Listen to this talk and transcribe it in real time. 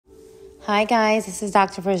Hi guys, this is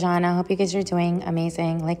Dr. Farjana. I hope you guys are doing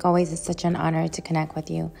amazing. Like always, it's such an honor to connect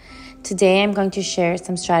with you. Today, I'm going to share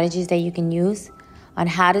some strategies that you can use on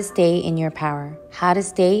how to stay in your power. How to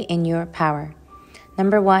stay in your power.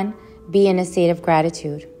 Number 1, be in a state of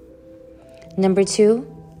gratitude. Number 2,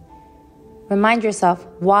 remind yourself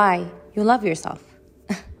why you love yourself.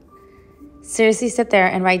 Seriously, sit there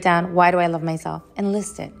and write down, why do I love myself? And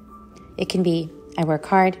list it. It can be, I work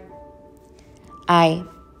hard. I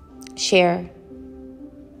share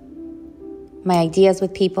my ideas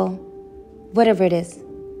with people. Whatever it is.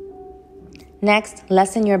 Next,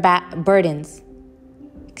 lessen your burdens.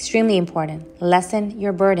 Extremely important. Lessen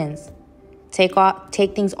your burdens. Take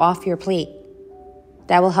things off your plate.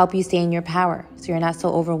 That will help you stay in your power so you're not so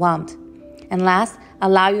overwhelmed. And last,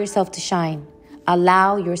 allow yourself to shine.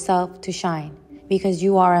 Allow yourself to shine because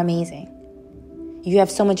you are amazing. You have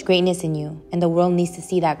so much greatness in you, and the world needs to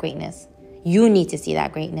see that greatness. You need to see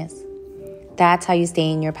that greatness. That's how you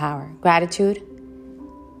stay in your power. Gratitude,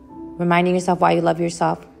 reminding yourself why you love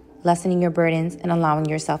yourself, lessening your burdens, and allowing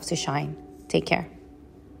yourself to shine. Take care.